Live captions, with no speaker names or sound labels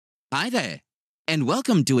Hi there, and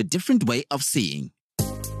welcome to A Different Way of Seeing.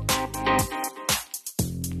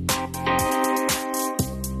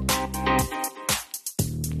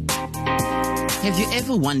 Have you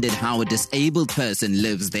ever wondered how a disabled person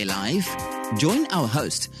lives their life? Join our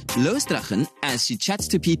host, Lois Strachan, as she chats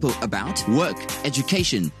to people about work,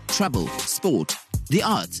 education, travel, sport, the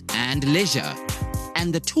arts, and leisure,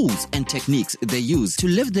 and the tools and techniques they use to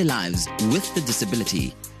live their lives with the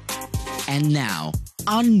disability. And now,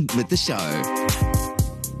 on with the show.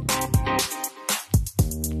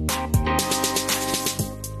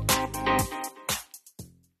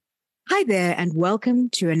 Hi there, and welcome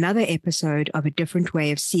to another episode of A Different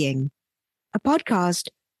Way of Seeing, a podcast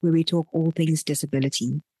where we talk all things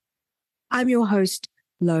disability. I'm your host,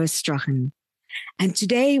 Lois Strachan, and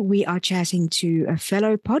today we are chatting to a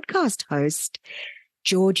fellow podcast host,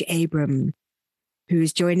 George Abram, who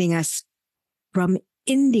is joining us from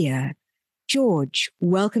India. George,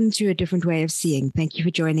 welcome to A Different Way of Seeing. Thank you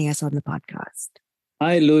for joining us on the podcast.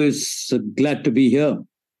 Hi, Lois. Glad to be here.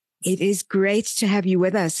 It is great to have you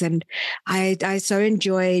with us. And I so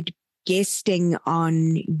enjoyed guesting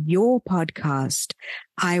on your podcast,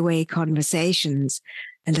 Highway Conversations,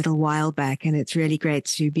 a little while back. And it's really great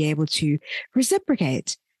to be able to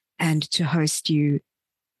reciprocate and to host you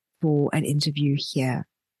for an interview here.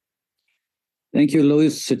 Thank you,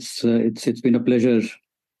 Lois. It's been a pleasure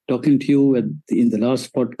talking to you in the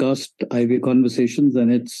last podcast, Highway Conversations,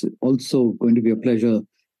 and it's also going to be a pleasure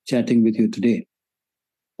chatting with you today.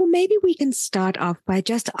 Well, maybe we can start off by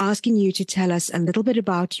just asking you to tell us a little bit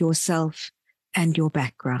about yourself and your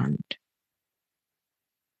background.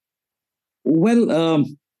 Well,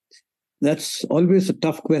 that's always a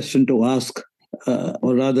tough question to ask,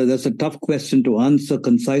 or rather, that's a tough question to answer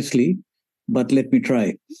concisely, but let me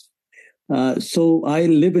try. So I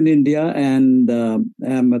live in India and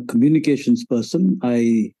am a communications person.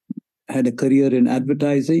 I had a career in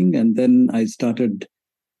advertising, and then I started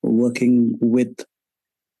working with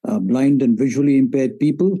blind and visually impaired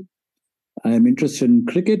people. I'm interested in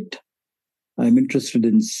cricket. I'm interested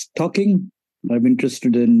in stocking. I'm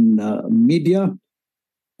interested in media.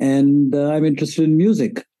 And I'm interested in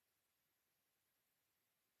music.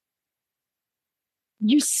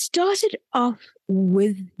 You started off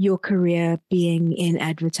with your career being in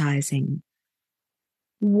advertising.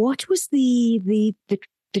 What was the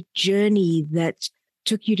journey that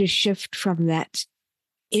took you to shift from that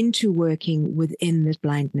into working within the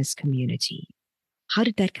blindness community? How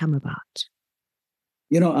did that come about?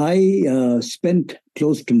 You know, I spent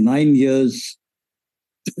close to 9 years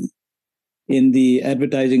in the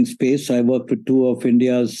advertising space. I worked with two of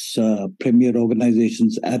India's premier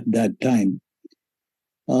organizations at that time.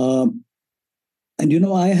 And, you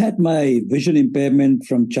know, I had my vision impairment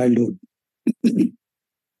from childhood.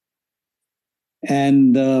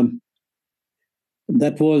 And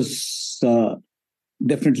that was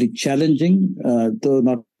definitely challenging, though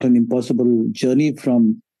not an impossible journey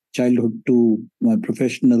from childhood to my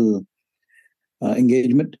professional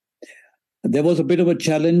engagement. There was a bit of a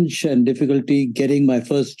challenge and difficulty getting my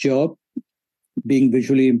first job. Being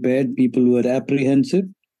visually impaired, people were apprehensive.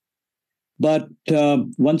 But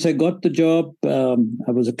once I got the job,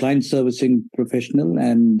 I was a client servicing professional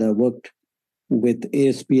and worked with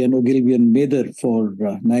ASP and Ogilvy and Mather for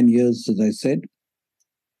 9 years, as I said.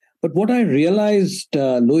 But what I realized,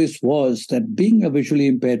 Lois, was that being a visually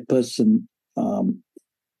impaired person,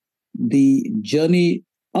 the journey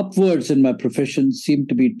upwards in my profession seemed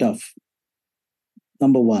to be tough.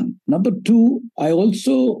 Number one. Number two, I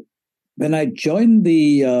also, when I joined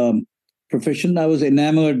the profession, I was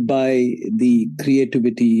enamored by the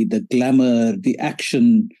creativity, the glamour, the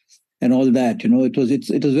action, and all that. You know, it was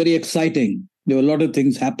very exciting. There were a lot of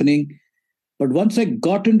things happening. But once I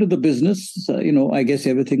got into the business, I guess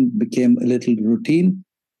everything became a little routine.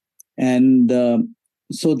 And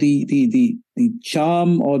so the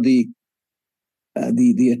charm or the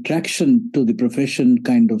attraction to the profession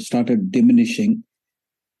kind of started diminishing.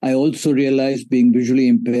 I also realized, being visually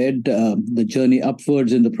impaired, the journey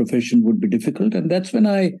upwards in the profession would be difficult. And that's when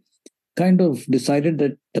I kind of decided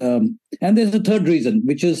that, and there's a third reason,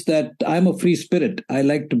 which is that I'm a free spirit. I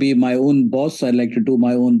like to be my own boss. I like to do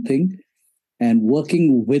my own thing. And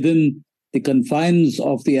working within the confines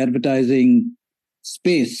of the advertising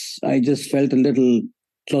space, I just felt a little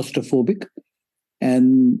claustrophobic.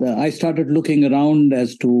 And I started looking around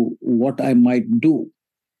as to what I might do.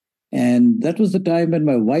 And that was the time when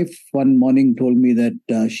my wife one morning told me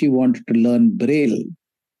that she wanted to learn Braille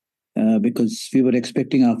because we were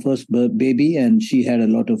expecting our first baby and she had a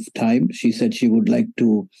lot of time. She said she would like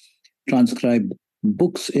to transcribe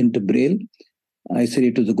books into Braille. I said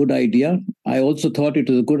it was a good idea. I also thought it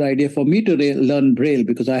was a good idea for me to learn Braille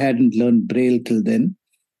because I hadn't learned Braille till then.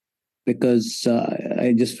 Because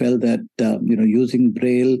I just felt that using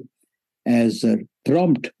Braille as a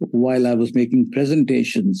prompt while I was making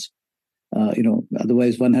presentations,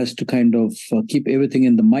 otherwise one has to kind of keep everything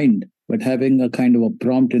in the mind. But having a kind of a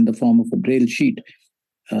prompt in the form of a Braille sheet,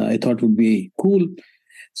 I thought would be cool.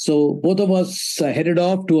 So both of us headed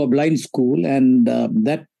off to a blind school, and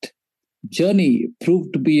that journey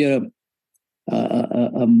proved to be a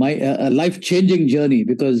life-changing journey,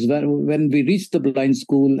 because when we reached the blind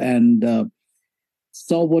school and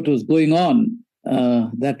saw what was going on,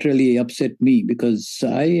 that really upset me, because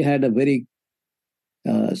I had a very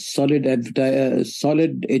solid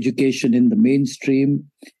education in the mainstream.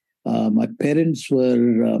 My parents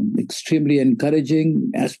were extremely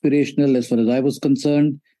encouraging, aspirational as far as I was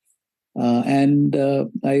concerned. And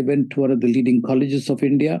I went to one of the leading colleges of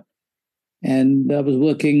India, and I was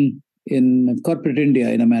working in corporate India,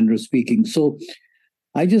 in a manner of speaking. So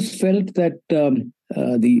I just felt that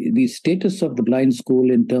the status of the blind school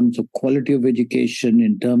in terms of quality of education,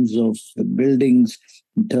 in terms of the buildings,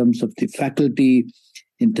 in terms of the faculty,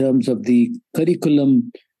 in terms of the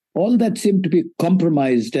curriculum, all that seemed to be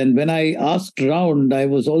compromised. And when I asked around, I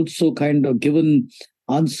was also kind of given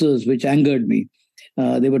answers which angered me.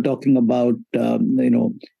 They were talking about,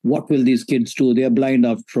 what will these kids do? They are blind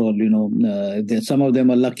after all. Some of them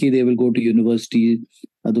are lucky, they will go to university.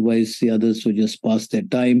 Otherwise, the others will just pass their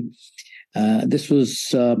time. This was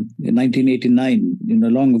in 1989,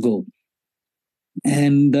 long ago.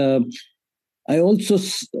 And I also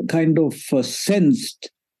kind of sensed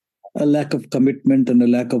a lack of commitment and a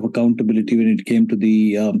lack of accountability when it came to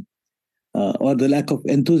the, or the lack of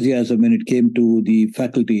enthusiasm when it came to the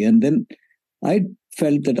faculty. And then I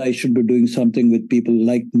felt that I should be doing something with people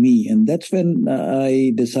like me. And that's when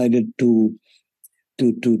I decided to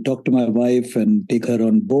talk to my wife and take her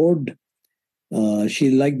on board.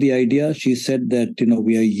 She liked the idea. She said that,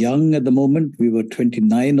 we are young at the moment. We were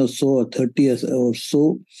 29 or so, or 30 or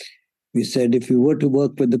so. We said, if we were to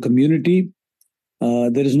work with the community,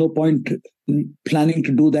 there is no point planning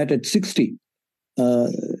to do that at 60.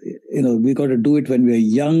 We got to do it when we're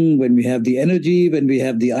young, when we have the energy, when we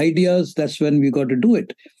have the ideas. That's when we got to do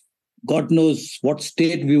it. God knows what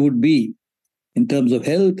state we would be in terms of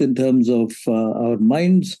health, in terms of our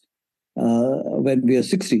minds, when we are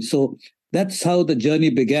 60. So that's how the journey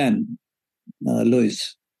began,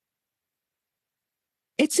 Lois.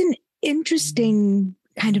 It's an interesting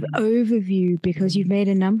kind of overview, because you've made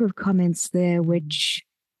a number of comments there, which,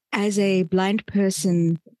 as a blind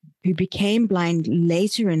person who became blind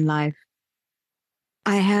later in life,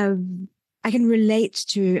 I can relate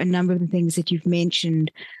to a number of the things that you've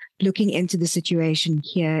mentioned, looking into the situation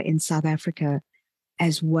here in South Africa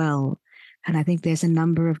as well. And I think there's a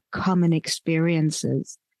number of common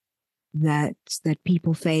experiences that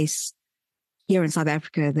people face here in South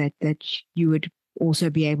Africa that you would also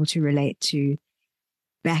be able to relate to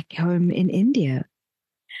back home in India.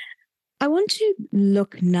 I want to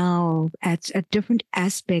look now at a different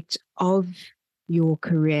aspect of your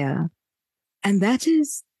career, and that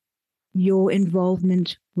is your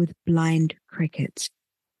involvement with blind cricket.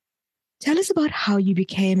 Tell us about how you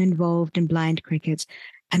became involved in blind cricket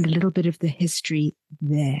and a little bit of the history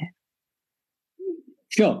there.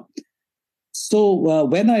 Sure. So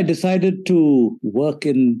when I decided to work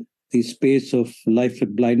in the space of life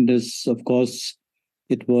with blindness, of course,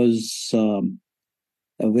 it was a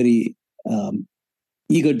very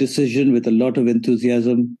eager decision with a lot of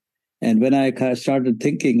enthusiasm. And when I started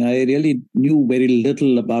thinking, I really knew very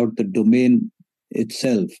little about the domain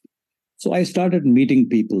itself. So I started meeting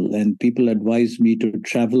people, and people advised me to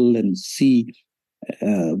travel and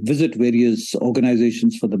visit various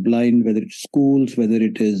organizations for the blind, whether it's schools, whether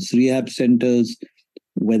it is rehab centers,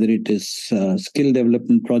 whether it is skill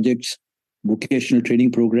development projects, vocational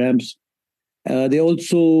training programs. They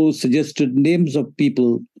also suggested names of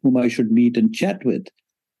people whom I should meet and chat with.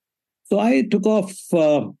 So I took off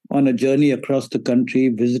on a journey across the country,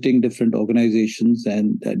 visiting different organizations.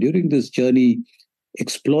 And during this journey,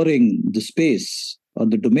 exploring the space or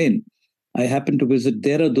the domain, I happened to visit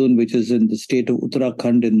Dehradun, which is in the state of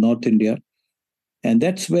Uttarakhand in North India. And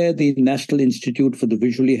that's where the National Institute for the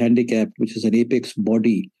Visually Handicapped, which is an apex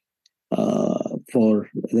body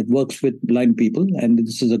that works with blind people. And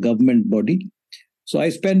this is a government body. So I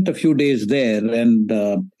spent a few days there. And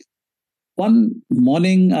one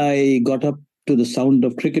morning, I got up to the sound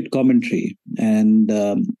of cricket commentary. And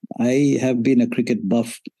I have been a cricket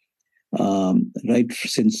buff right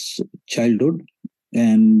since childhood.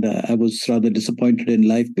 And I was rather disappointed in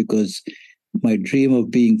life because my dream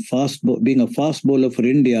of being a fast bowler for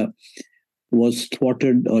India was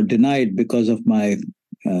thwarted or denied because of my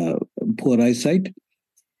poor eyesight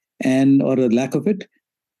or a lack of it.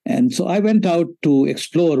 And so I went out to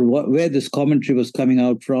explore where this commentary was coming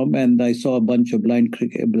out from, and I saw a bunch of blind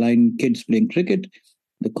kids playing cricket.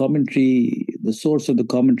 The source of the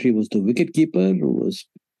commentary was the wicketkeeper, who was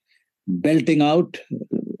belting out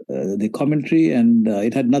the commentary, and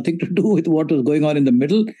it had nothing to do with what was going on in the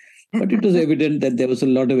middle, but it was evident that there was a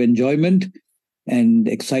lot of enjoyment and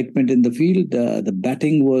excitement in the field. The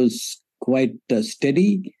batting was quite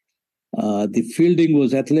steady. The fielding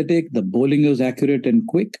was athletic. The bowling was accurate and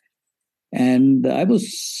quick. And I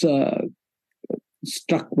was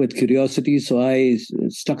struck with curiosity, so I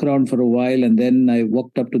stuck around for a while, and then I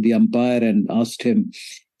walked up to the umpire and asked him.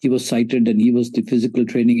 He was sighted, and he was the physical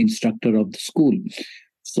training instructor of the school.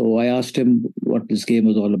 So I asked him what this game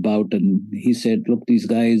was all about, and he said, look, these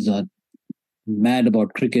guys are mad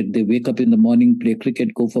about cricket. They wake up in the morning, play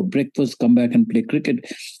cricket, go for breakfast, come back and play cricket,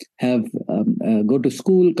 go to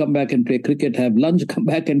school, come back and play cricket, have lunch, come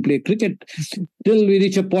back and play cricket, till we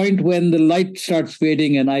reach a point when the light starts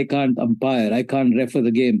fading and I can't umpire, I can't refer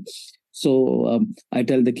the game. So I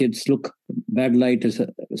tell the kids, look, bad light has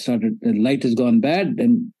started, the light has gone bad,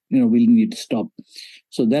 and we'll need to stop.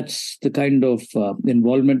 So that's the kind of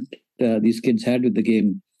involvement these kids had with the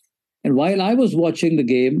game. And while I was watching the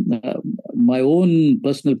game, my own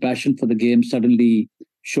personal passion for the game suddenly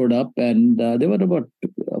showed up, and there were about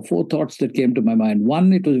 4 thoughts that came to my mind.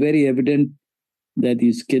 One, it was very evident that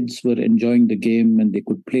these kids were enjoying the game and they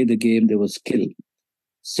could play the game. There was skill.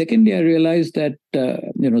 Secondly, I realized that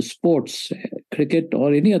sports, cricket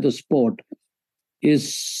or any other sport,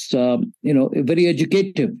 is very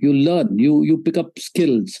educative. You learn, you pick up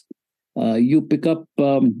skills, you pick up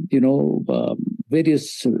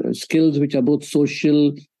various skills which are both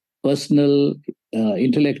social, personal,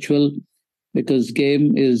 intellectual, because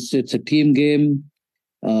it's a team game.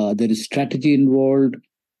 There is strategy involved.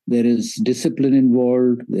 There is discipline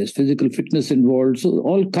involved. There's physical fitness involved. So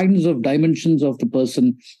all kinds of dimensions of the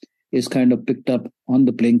person is kind of picked up on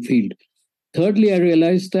the playing field. Thirdly, I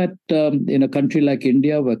realized that in a country like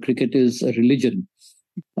India, where cricket is a religion,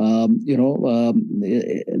 the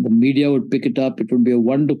media would pick it up. It would be a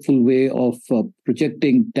wonderful way of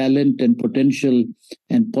projecting talent and potential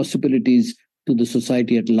and possibilities to the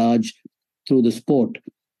society at large through the sport.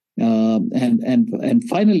 And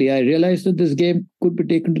finally, I realized that this game could be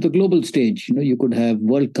taken to the global stage. You could have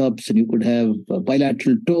World Cups, and you could have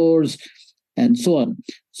bilateral tours, and so on.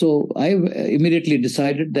 So I immediately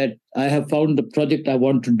decided that I have found the project I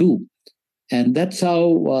want to do. And that's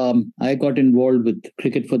how I got involved with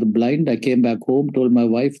Cricket for the Blind. I came back home, told my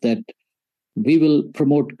wife that we will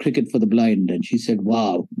promote Cricket for the Blind. And she said,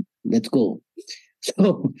 wow, let's go.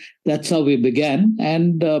 So that's how we began.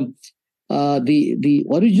 And the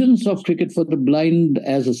origins of Cricket for the Blind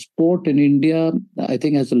as a sport in India, I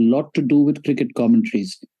think, has a lot to do with cricket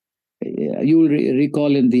commentaries. You will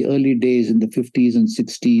recall in the early days, in the 50s and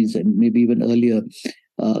 60s, and maybe even earlier,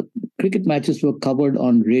 cricket matches were covered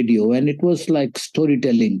on radio, and it was like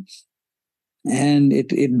storytelling. And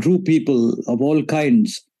it drew people of all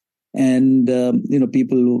kinds. And,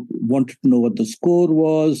 people wanted to know what the score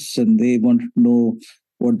was, and they wanted to know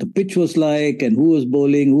what the pitch was like, and who was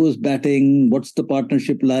bowling, who was batting, what's the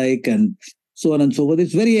partnership like, and so on and so forth.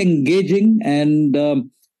 It's very engaging, and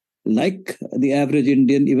like the average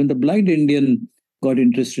Indian, even the blind Indian got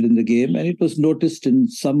interested in the game, and it was noticed in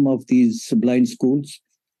some of these blind schools.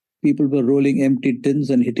 People were rolling empty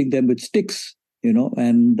tins and hitting them with sticks,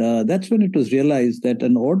 and that's when it was realized that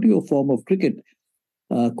an audio form of cricket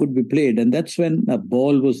could be played. And that's when a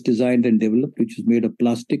ball was designed and developed, which is made of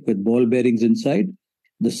plastic with ball bearings inside.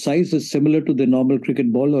 The size is similar to the normal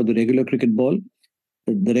cricket ball or the regular cricket ball.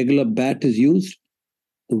 The regular bat is used.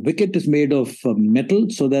 The wicket is made of metal,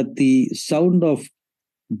 so that the sound of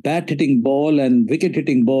bat hitting ball and wicket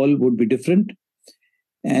hitting ball would be different.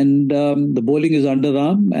 And the bowling is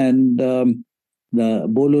underarm, and the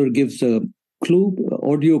bowler gives a clue,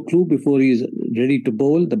 audio clue, before he's ready to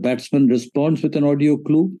bowl. The batsman responds with an audio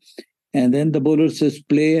clue, and then the bowler says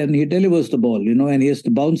play, and he delivers the ball, and he has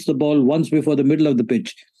to bounce the ball once before the middle of the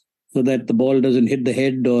pitch, so that the ball doesn't hit the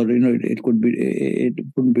head, or it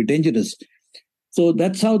wouldn't be dangerous. So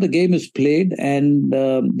that's how the game is played, and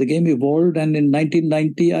the game evolved. And in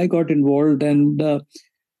 1990, I got involved and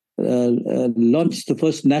launched the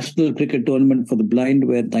first national cricket tournament for the blind,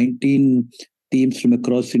 where 19 teams from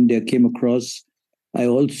across India came across. I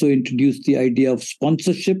also introduced the idea of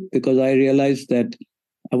sponsorship, because I realized that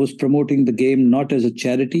I was promoting the game not as a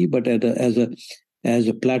charity, but as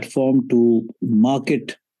a platform to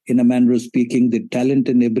market in a manner of speaking, the talent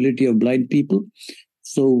and ability of blind people.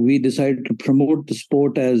 So we decided to promote the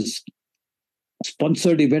sport as a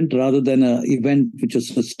sponsored event rather than an event which is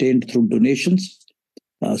sustained through donations.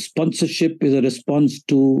 Sponsorship is a response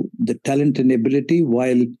to the talent and ability,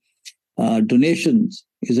 while donations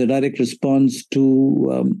is a direct response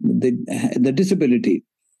to the disability.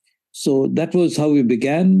 So that was how we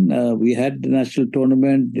began. We had the national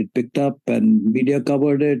tournament, it picked up and media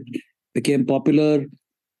covered it, became popular.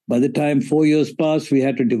 By the time 4 years passed, we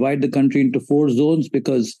had to divide the country into 4 zones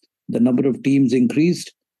because the number of teams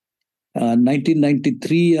increased.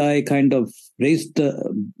 1993, I kind of raised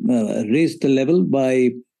the level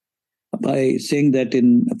by saying that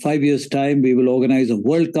in 5 years' time, we will organize a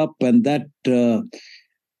World Cup, and that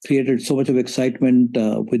created so much of excitement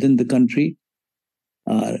within the country.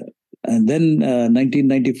 And then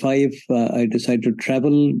 1995, I decided to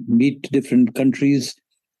travel, meet different countries,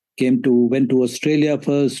 went to Australia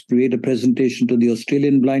first, made a presentation to the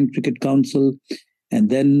Australian Blind Cricket Council, and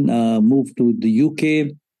then moved to the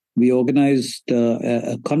UK. We organized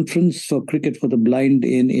a conference for cricket for the blind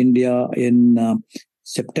in India in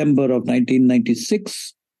September of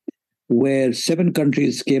 1996, where 7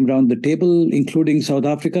 countries came around the table, including South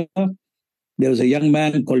Africa. There was a young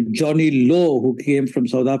man called Johnny Lowe who came from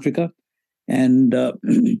South Africa. And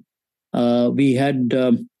we had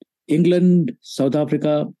England, South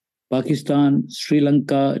Africa, Pakistan, Sri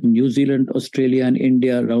Lanka, New Zealand, Australia, and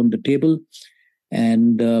India around the table.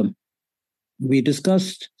 And we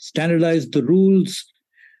discussed, standardized the rules,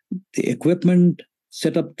 the equipment,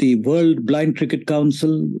 set up the World Blind Cricket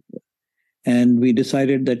Council, and we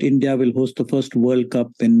decided that India will host the first World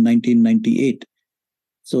Cup in 1998.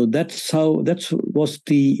 So that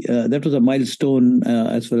was a milestone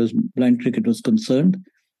as far as blind cricket was concerned,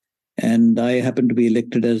 and I happened to be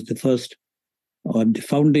elected as the first or the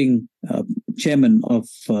founding chairman of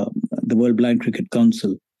the World Blind Cricket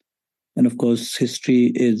Council. And of course,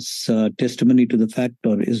 history is testimony to the fact,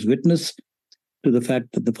 or is witness to the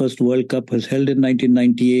fact, that the first World Cup was held in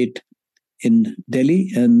 1998 in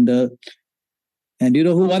Delhi, and you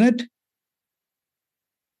know who won it?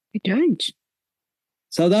 I don't.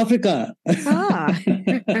 South Africa.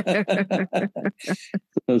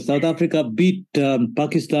 So South Africa beat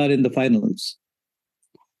Pakistan in the finals.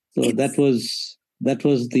 So that was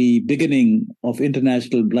the beginning of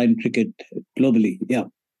international blind cricket globally. Yeah.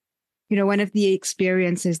 You know, one of the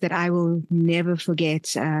experiences that I will never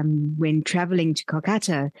forget when traveling to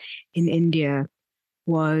Kolkata in India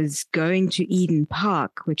was going to Eden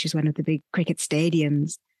Park, which is one of the big cricket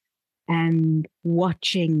stadiums, and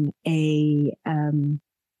watching the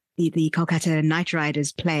Kolkata Knight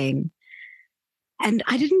Riders playing. And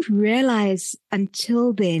I didn't realize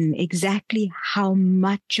until then exactly how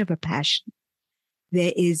much of a passion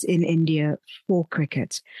there is in India for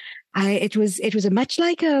cricket. It was much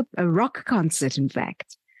like a rock concert, in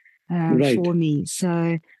fact, right, for me.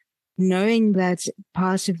 So knowing that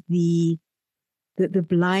part of the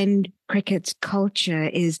blind cricket culture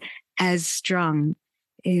is as strong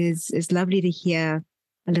is lovely to hear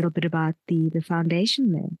a little bit about the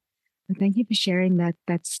foundation there. And thank you for sharing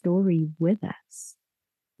that story with us.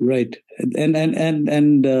 Right. And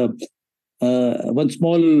one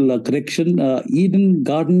small correction. Eden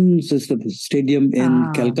Gardens is the stadium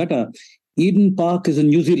in Calcutta. Eden Park is in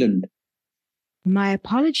New Zealand. My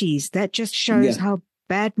apologies. That just shows how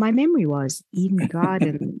bad my memory was. Eden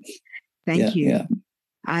Gardens. Thank you. Yeah.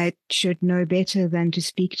 I should know better than to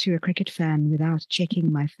speak to a cricket fan without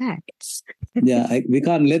checking my facts. We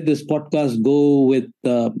can't let this podcast go with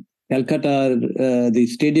Calcutta, the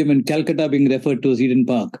stadium in Calcutta being referred to as Eden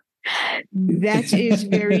Park. That is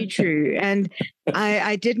very true. And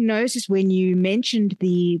I did notice when you mentioned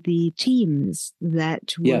the teams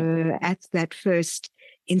that were at that first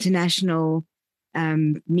international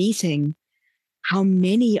meeting, how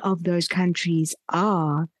many of those countries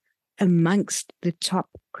are amongst the top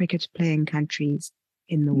cricket playing countries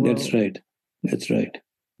in the world. That's right.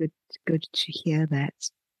 Good to hear that.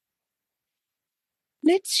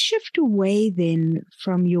 Let's shift away then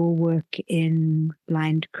from your work in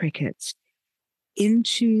blind cricket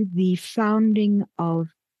into the founding of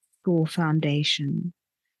Score Foundation.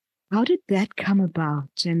 How did that come about?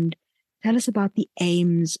 And tell us about the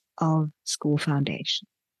aims of Score Foundation.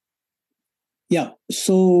 Yeah,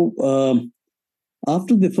 so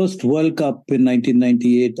after the first World Cup in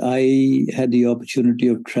 1998, I had the opportunity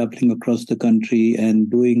of traveling across the country and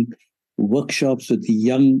doing workshops with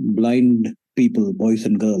young blind people, boys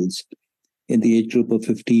and girls, in the age group of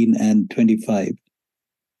 15 and 25.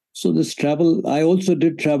 So this travel, I also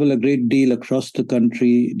did travel a great deal across the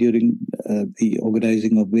country during the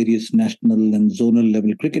organizing of various national and zonal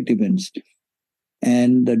level cricket events.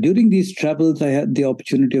 And during these travels, I had the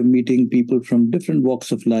opportunity of meeting people from different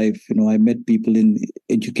walks of life. I met people in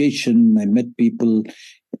education. I met people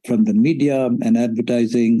from the media and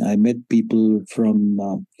advertising. I met people from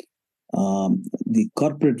the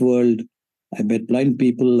corporate world. I met blind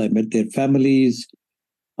people. I met their families.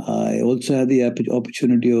 I also had the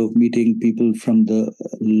opportunity of meeting people from the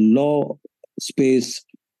law space,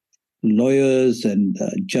 lawyers and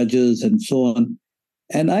judges and so on.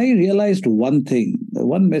 And I realized one thing,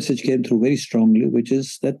 one message came through very strongly, which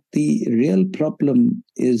is that the real problem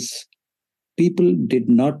is people did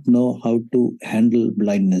not know how to handle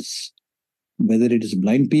blindness, whether it is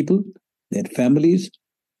blind people, their families,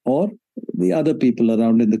 or the other people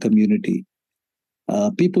around in the community.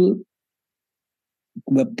 People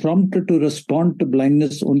were prompted to respond to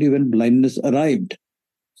blindness only when blindness arrived.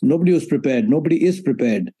 So nobody was prepared. Nobody is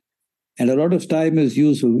prepared. And a lot of time is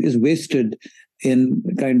wasted in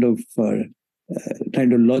kind of trying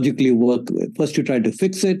to logically work. First, you try to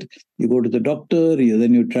fix it. You go to the doctor.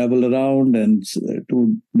 Then you travel around and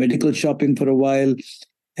do medical shopping for a while.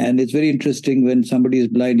 And it's very interesting when somebody is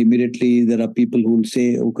blind, immediately there are people who will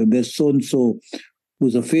say, okay, there's so-and-so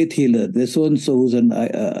who's a faith healer. There's so-and-so who's an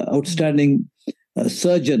outstanding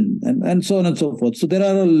surgeon, and so on and so forth. So there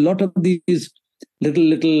are a lot of these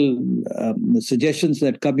little suggestions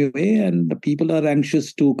that come your way, and the people are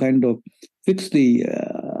anxious to kind of fix the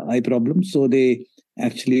eye problem. So they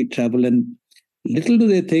actually travel, and little do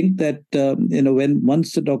they think that, when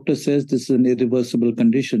once the doctor says this is an irreversible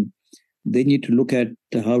condition, they need to look at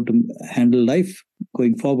how to handle life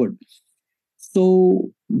going forward.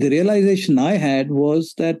 So the realization I had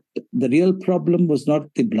was that the real problem was not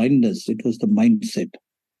the blindness, it was the mindset.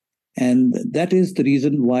 And that is the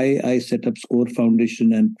reason why I set up SCORE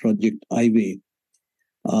Foundation and Project Eyeway.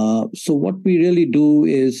 So what we really do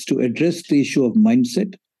is to address the issue of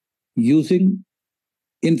mindset using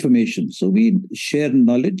information. So we share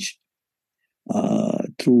knowledge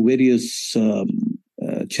through various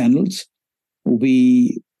channels.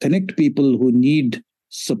 We connect people who need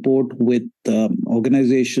support with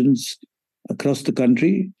organizations across the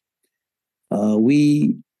country.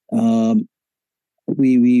 We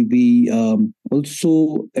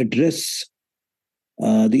also address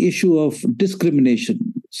the issue of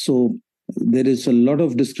discrimination. So there is a lot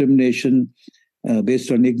of discrimination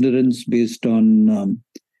based on ignorance, based on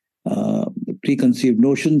preconceived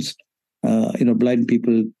notions. Blind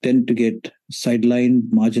people tend to get sidelined,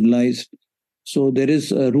 marginalized. So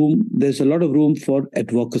there's a lot of room for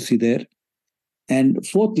advocacy there. And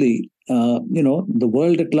fourthly, the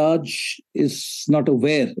world at large is not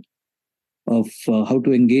aware of how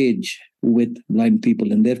to engage with blind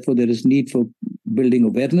people. And therefore, there is need for building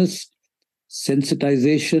awareness,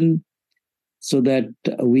 sensitization, so that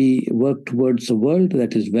we work towards a world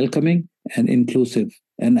that is welcoming and inclusive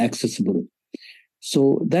and accessible.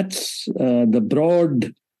 So that's the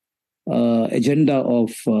broad agenda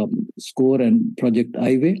of SCORE and Project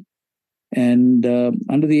Eyeway. And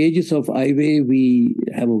under the aegis of Eyeway, we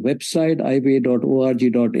have a website,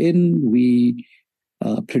 eyeway.org.in. We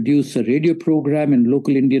produce a radio program in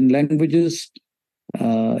local Indian languages.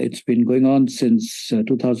 It's been going on since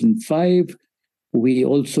 2005. We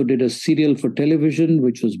also did a serial for television,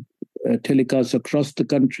 which was telecast across the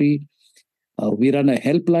country. We run a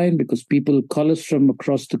helpline because people call us from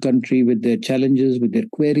across the country with their challenges, with their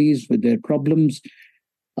queries, with their problems.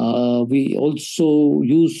 We also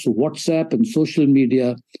use WhatsApp and social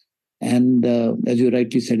media. And as you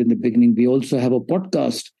rightly said in the beginning, we also have a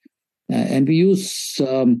podcast. And we use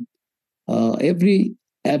every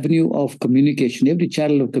avenue of communication, every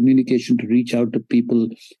channel of communication to reach out to people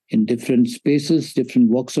in different spaces, different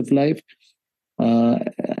walks of life,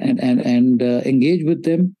 and engage with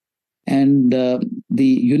them. And the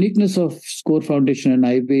uniqueness of SCORE Foundation and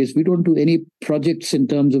Eyeway is we don't do any projects in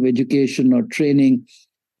terms of education or training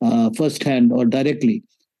firsthand or directly.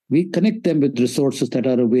 We connect them with resources that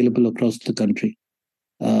are available across the country.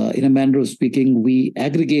 In a manner of speaking, we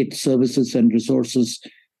aggregate services and resources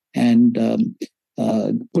and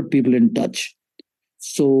put people in touch.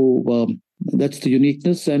 So that's the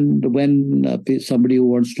uniqueness. And when somebody who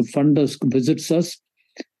wants to fund us visits us,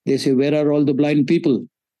 they say, where are all the blind people?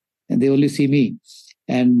 And they only see me.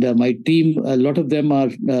 And my team, a lot of them are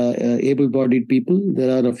able-bodied people.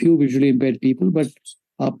 There are a few visually impaired people, but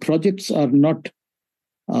our projects are not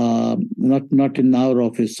in our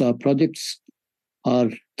office. Our projects are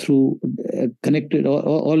through connected,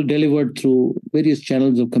 all delivered through various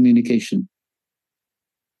channels of communication.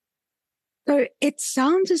 So it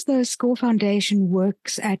sounds as though SCORE Foundation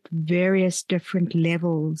works at various different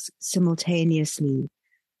levels simultaneously,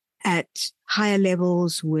 at higher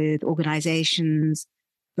levels with organizations,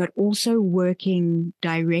 but also working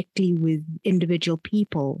directly with individual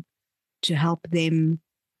people to help them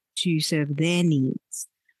to serve their needs.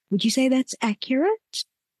 Would you say that's accurate?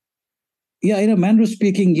 Yeah, in a manner of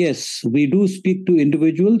speaking, yes. We do speak to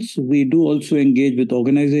individuals. We do also engage with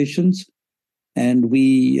organizations, and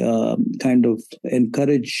we kind of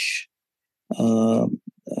encourage uh,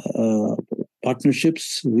 uh,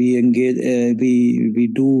 partnerships. We engage. We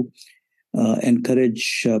do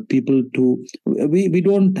encourage people to. We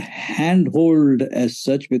don't handhold as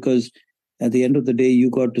such, because at the end of the day, you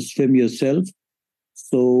got to swim yourself.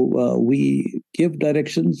 So we give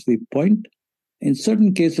directions. We point. In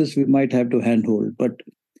certain cases, we might have to handhold, but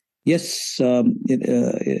yes, if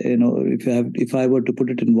I were to put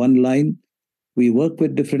it in one line, we work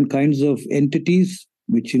with different kinds of entities,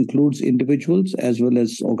 which includes individuals as well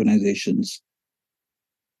as organizations.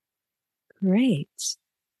 Great.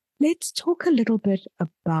 Let's talk a little bit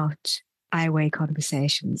about iWay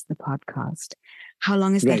Conversations, the podcast. How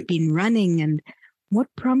long has that been running, and what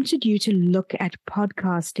prompted you to look at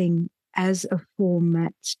podcasting as a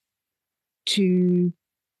format to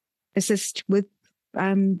assist with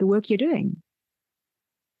the work you're doing?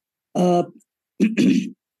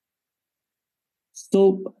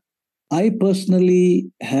 So I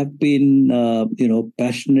personally have been,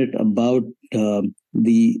 passionate about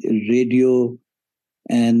the radio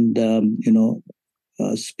and,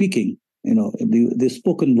 speaking, the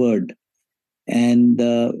spoken word. And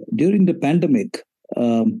during the pandemic,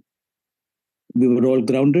 we were all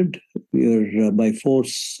grounded. We were by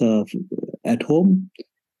force at home.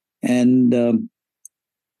 And,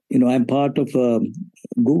 I'm part of a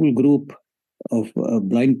Google group of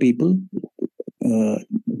blind people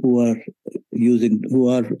who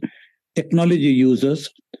are technology users.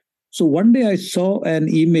 So one day I saw an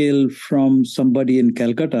email from somebody in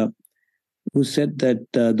Calcutta who said that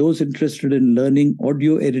those interested in learning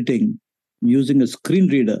audio editing using a screen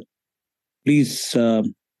reader, please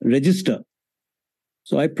register.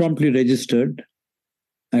 So I promptly registered.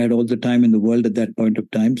 I had all the time in the world at that point of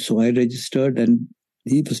time. So I registered, and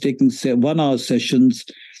he was taking 1 hour sessions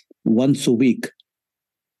once a week.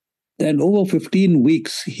 And over 15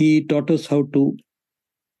 weeks, he taught us how to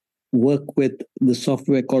work with the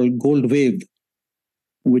software called Goldwave,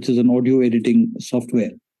 which is an audio editing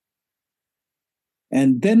software.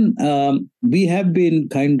 And then we have been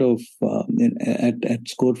kind of at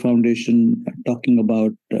SCORE Foundation talking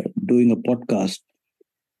about doing a podcast.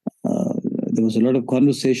 There was a lot of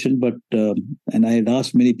conversation, but and I had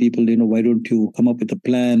asked many people, why don't you come up with a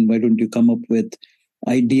plan? Why don't you come up with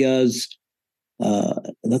ideas?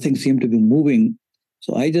 Nothing seemed to be moving.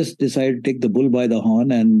 So I just decided to take the bull by the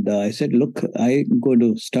horn, and I said, look, I'm going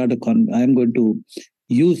to I'm going to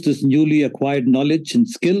use this newly acquired knowledge and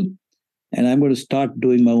skill, and I'm going to start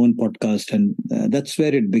doing my own podcast. And that's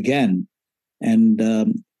where it began. And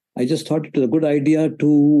I just thought it was a good idea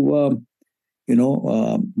to,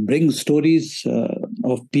 bring stories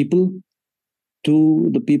of people to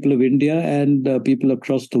the people of India and people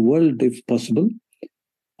across the world, if possible.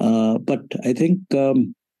 But I think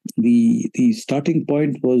the starting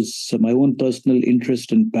point was my own personal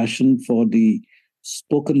interest and passion for the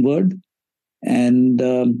spoken word and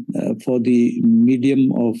for the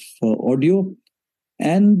medium of audio,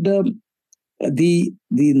 and the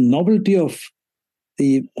novelty of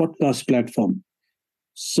the podcast platform.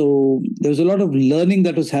 So there was a lot of learning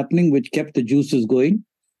that was happening, which kept the juices going.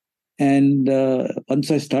 And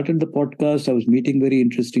once I started the podcast, I was meeting very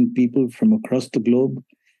interesting people from across the globe.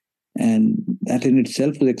 And that in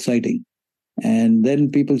itself was exciting. And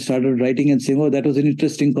then people started writing and saying, oh, that was an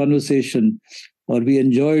interesting conversation. Or we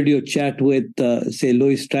enjoyed your chat with, say,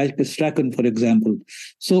 Lois Strachan, for example.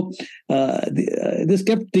 So this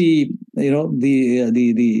kept the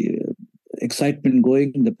excitement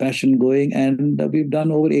going, the passion going. And we've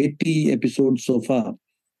done over 80 episodes so far.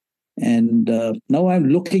 And now I'm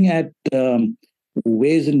looking at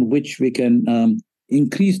ways in which we can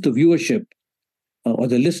increase the viewership or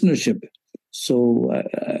the listenership. So,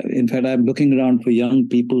 in fact, I'm looking around for young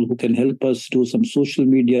people who can help us do some social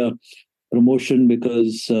media promotion,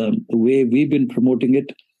 because the way we've been promoting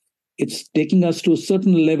it, it's taking us to a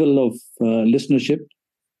certain level of listenership.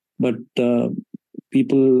 But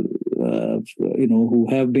people, who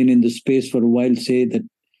have been in the space for a while say that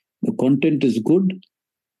the content is good.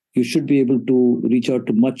 You should be able to reach out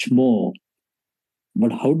to much more.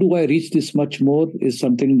 But how do I reach this much more is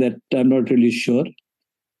something that I'm not really sure.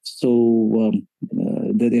 So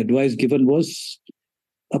the advice given was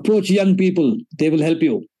approach young people. They will help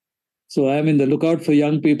you. So I'm in the lookout for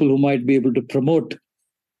young people who might be able to promote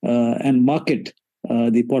and market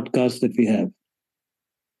the podcast that we have.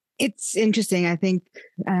 It's interesting. I think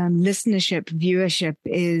listenership, viewership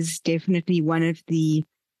is definitely one of the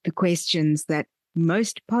questions that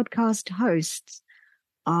most podcast hosts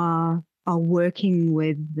are working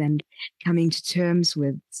with and coming to terms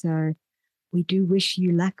with. So we do wish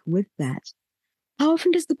you luck with that. How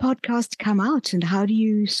often does the podcast come out, and how do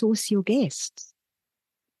you source your guests?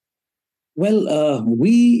 Well,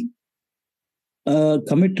 we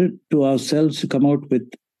committed to ourselves to come out with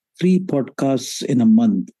 3 podcasts in a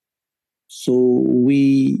month. So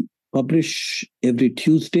we publish every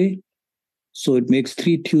Tuesday. So it makes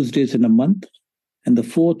 3 Tuesdays in a month. And the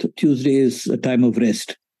 4th Tuesday is a time of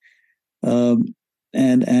rest. And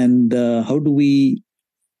how do we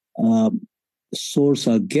source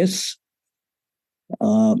our guests?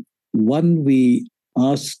 One, we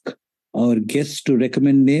ask our guests to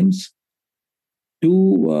recommend names.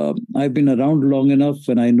 2, I've been around long enough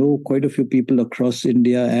and I know quite a few people across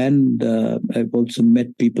India, and I've also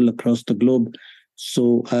met people across the globe.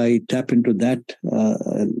 So I tap into that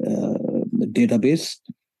database.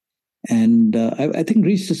 And I think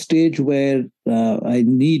reached a stage where I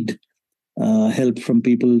need help from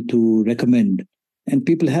people to recommend. And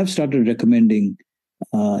people have started recommending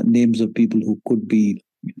names of people who could be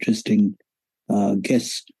interesting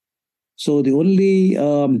guests. So the only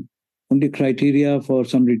criteria for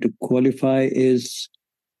somebody to qualify is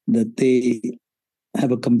that they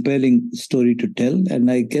have a compelling story to tell.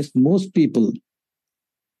 And I guess most people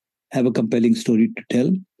have a compelling story to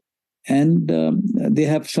tell. And they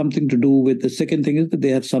have something to do with, the second thing is that they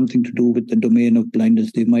have something to do with the domain of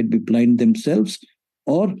blindness. They might be blind themselves,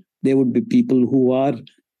 or they would be people who are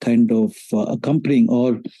kind of accompanying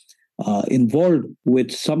or involved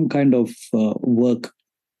with some kind of work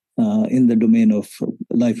in the domain of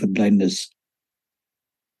life with blindness.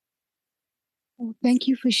 Well, thank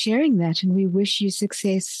you for sharing that, and we wish you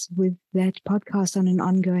success with that podcast on an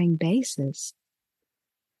ongoing basis.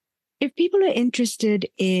 If people are interested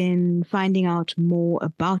in finding out more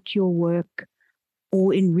about your work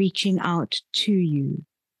or in reaching out to you,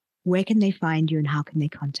 where can they find you and how can they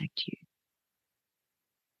contact you?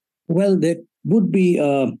 Well, there would be,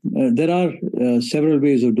 there are several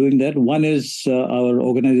ways of doing that. One is our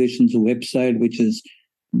organization's website, which is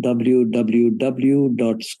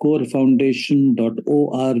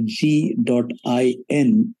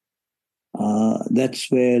www.scorefoundation.org.in.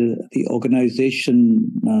 That's where the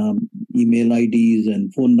organization email IDs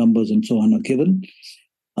and phone numbers and so on are given.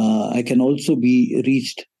 I can also be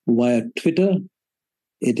reached via Twitter.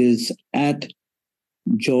 It is at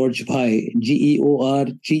George Bhai,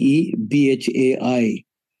 GeorgeBhai.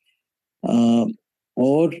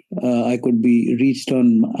 Or I could be reached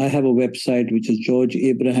on, I have a website which is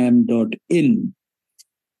georgeabraham.in.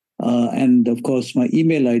 And of course, my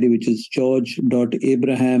email ID, which is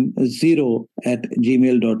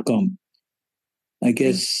george.abraham0@gmail.com. I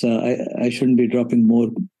guess I shouldn't be dropping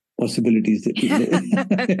more possibilities.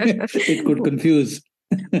 It could confuse.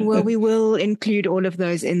 Well, we will include all of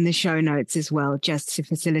those in the show notes as well, just to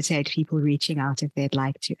facilitate people reaching out if they'd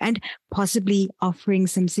like to, and possibly offering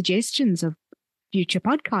some suggestions of future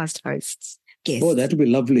podcast hosts. Guests. Oh, that would be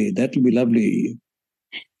lovely. That would be lovely.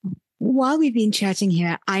 While we've been chatting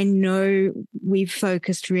here, I know we've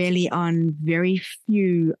focused really on very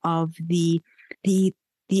few of the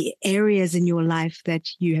areas in your life that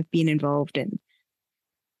you have been involved in.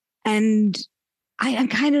 And I'm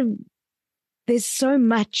kind of, there's so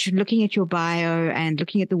much looking at your bio and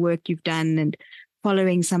looking at the work you've done and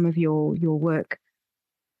following some of your work.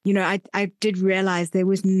 You know, I did realize there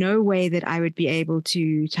was no way that I would be able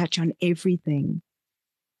to touch on everything.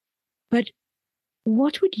 But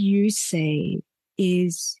what would you say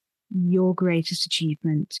is your greatest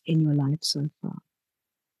achievement in your life so far?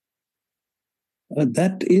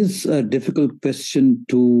 That is a difficult question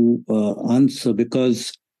to answer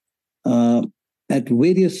because at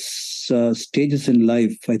various stages in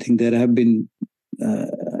life, I think there have been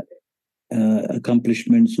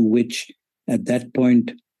accomplishments which at that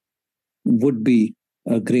point would be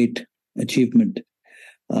a great achievement.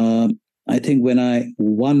 I think when I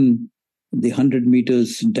won the 100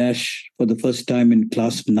 meters dash for the first time in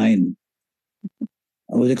class 9,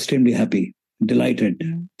 I was extremely happy, delighted,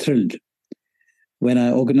 thrilled. When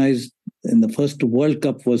I organized, and the first World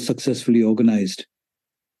Cup was successfully organized,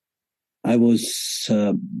 I was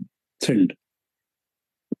thrilled.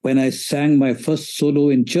 When I sang my first solo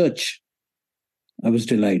in church, I was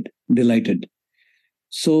delighted.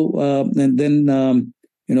 So, and then,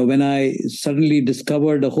 when I suddenly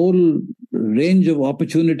discovered a whole range of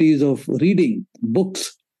opportunities of reading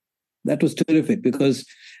books, that was terrific, because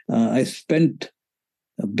I spent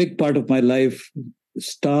a big part of my life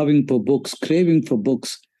starving for books, craving for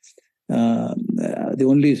books. The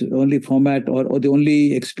only format or the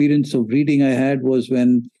only experience of reading I had was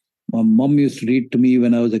when my mom used to read to me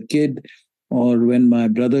when I was a kid, or when my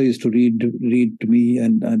brother used to read to me,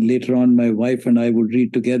 and later on my wife and I would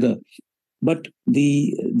read together. But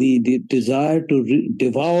the desire to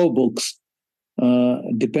devour books,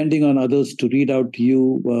 depending on others to read out to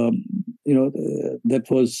you, that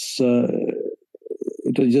was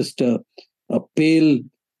it was just a pale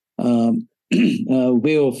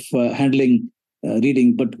way of handling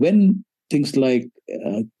reading. But when things like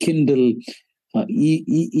Kindle,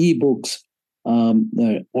 e-books,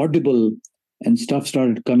 Audible, and stuff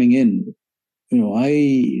started coming in,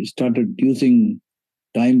 I started using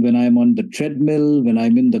time when I'm on the treadmill, when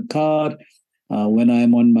I'm in the car, when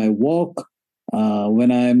I'm on my walk,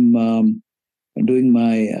 when I'm doing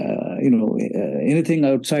my, anything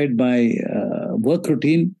outside my work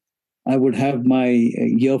routine. I would have my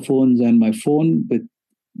earphones and my phone with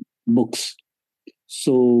books.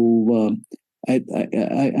 So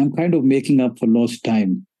I'm kind of making up for lost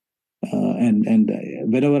time. And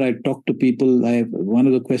whenever I talk to people, one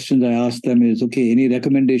of the questions I ask them is, okay, any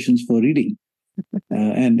recommendations for reading?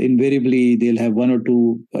 And invariably, they'll have one or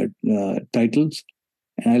two titles.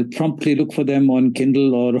 And I'll promptly look for them on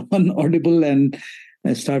Kindle or on Audible and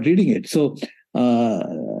start reading it. So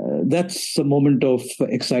that's a moment of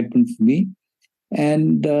excitement for me.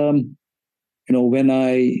 And, when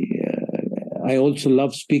I also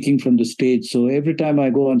love speaking from the stage. So every time I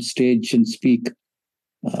go on stage and speak,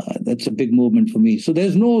 that's a big moment for me. So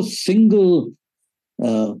there's no single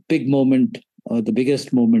big moment or the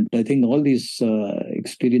biggest moment. I think all these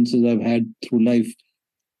experiences I've had through life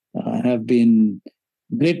have been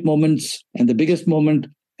great moments, and the biggest moment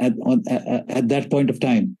at that point of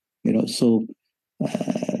time. So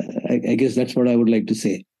I guess that's what I would like to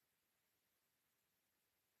say.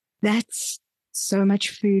 That's so much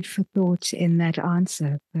food for thought in that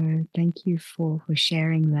answer. So thank you for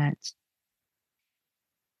sharing that.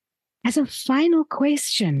 As a final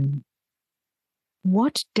question,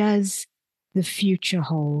 what does the future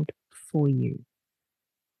hold for you?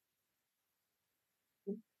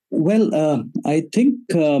 Well, I think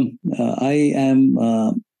I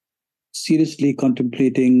am seriously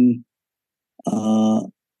contemplating.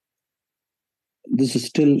 This is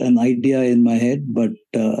still an idea in my head, but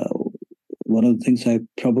one of the things I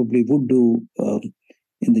probably would do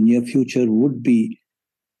in the near future would be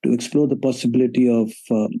to explore the possibility of,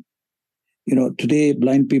 today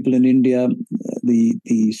blind people in India,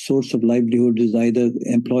 the source of livelihood is either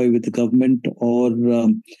employed with the government or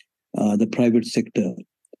the private sector.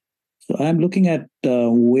 So I'm looking at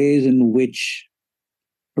ways in which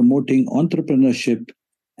promoting entrepreneurship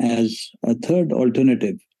as a third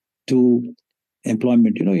alternative to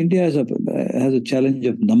employment. India has a challenge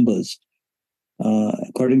of numbers.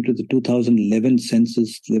 According to the 2011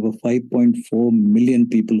 census, there were 5.4 million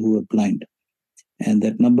people who were blind. And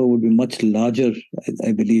that number would be much larger,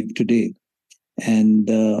 I believe, today. And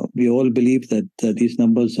we all believe that these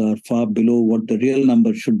numbers are far below what the real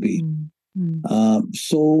number should be.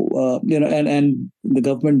 So, and the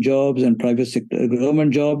government jobs and private sector,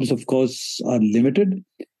 government jobs, of course, are limited.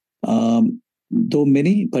 Though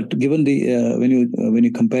many, but given the when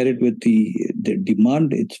you compare it with the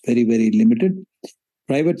demand, it's very, very limited.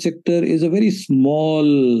 Private sector is a very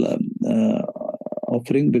small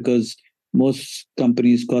offering, because most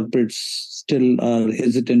companies, corporates, still are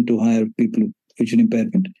hesitant to hire people with vision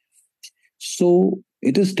impairment. So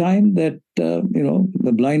it is time that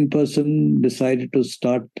the blind person decided to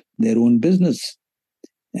start their own business,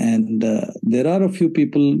 and there are a few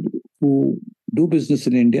people who do business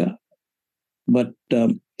in India. But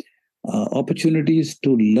opportunities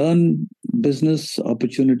to learn business,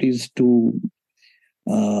 opportunities to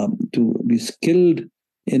be skilled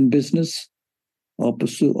in business,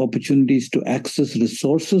 opportunities to access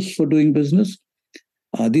resources for doing business.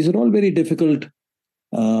 These are all very difficult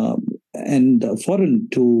and foreign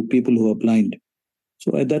to people who are blind.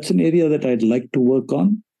 So that's an area that I'd like to work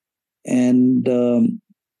on. And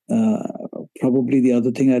probably the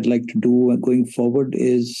other thing I'd like to do going forward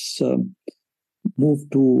is move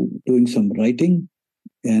to doing some writing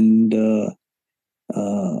and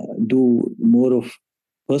do more of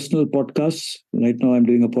personal podcasts. Right now, I'm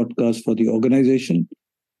doing a podcast for the organization,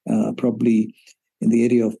 probably in the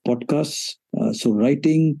area of podcasts. So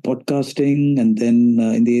writing, podcasting, and then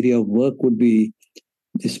in the area of work would be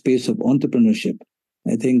the space of entrepreneurship.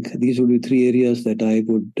 I think these would be 3 areas that I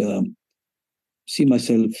would see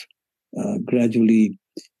myself gradually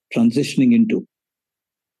transitioning into.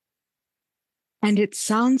 And it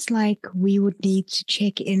sounds like we would need to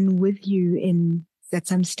check in with you at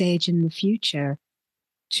some stage in the future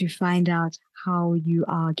to find out how you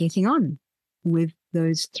are getting on with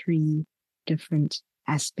those 3 different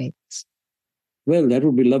aspects. Well, that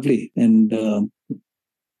would be lovely. And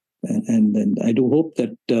I do hope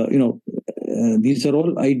that, these are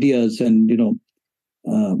all ideas, and,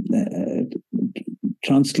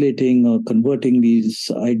 translating or converting these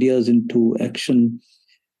ideas into action,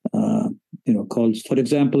 calls. For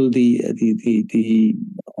example, the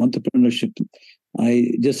entrepreneurship.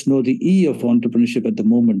 I just know the E of entrepreneurship at the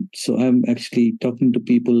moment. So I'm actually talking to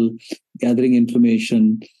people, gathering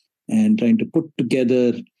information, and trying to put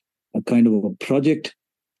together a kind of a project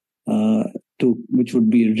which would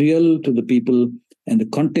be real to the people and the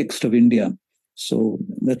context of India. So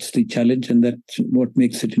that's the challenge, and that's what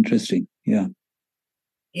makes it interesting. Yeah.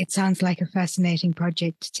 It sounds like a fascinating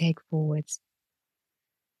project to take forward.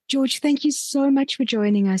 George, thank you so much for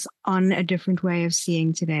joining us on A Different Way of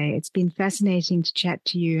Seeing today. It's been fascinating to chat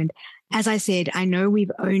to you. And as I said, I know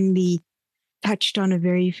we've only touched on a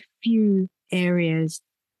very few areas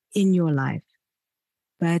in your life,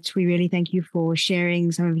 but we really thank you for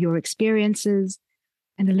sharing some of your experiences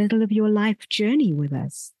and a little of your life journey with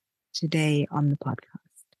us today on the podcast.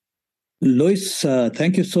 Lois,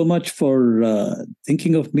 thank you so much for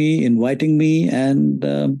thinking of me, inviting me, and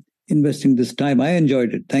investing this time. I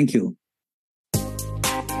enjoyed it. Thank you.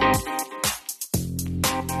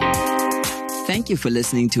 Thank you for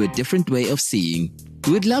listening to A Different Way of Seeing.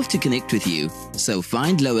 We would love to connect with you, so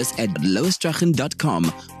find Lois at loisstrachan.com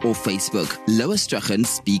or Facebook, Lois Strachan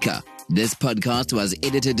Speaker. This podcast was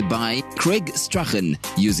edited by Craig Strachan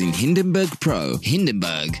using Hindenburg Pro.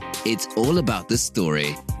 Hindenburg, it's all about the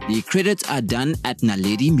story. The credits are done at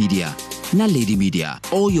Naledi Media. Naledi Media,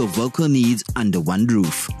 all your vocal needs under one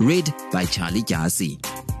roof. Read by Charlie Gyasi.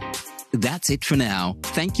 That's it for now.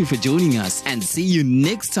 Thank you for joining us, and see you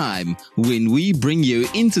next time when we bring you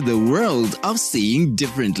into the world of seeing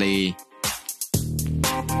differently.